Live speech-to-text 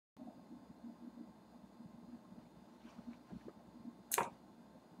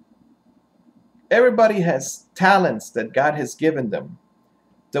Everybody has talents that God has given them.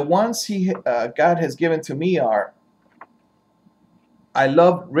 The ones God has given to me are, I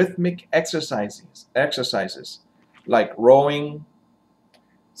love rhythmic exercises like rowing,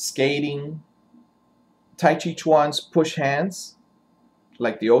 skating, Tai Chi Chuan's push hands,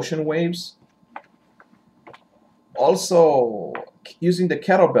 like the ocean waves. Also, using the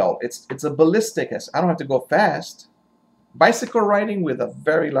kettlebell. It's a ballistic. I don't have to go fast. Bicycle riding with a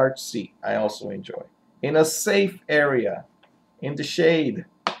very large seat, I also enjoy. In a safe area, in the shade.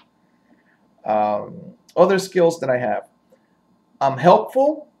 Other skills that I have. I'm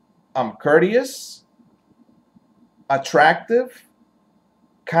helpful, I'm courteous, attractive,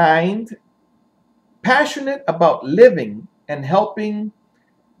 kind, passionate about living and helping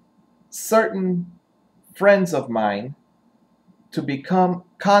certain friends of mine to become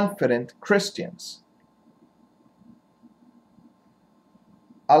confident Christians.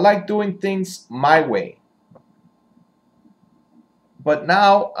 I like doing things my way. But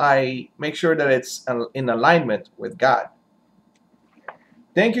now I make sure that it's in alignment with God.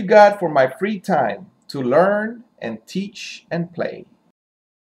 Thank you, God, for my free time to learn and teach and play.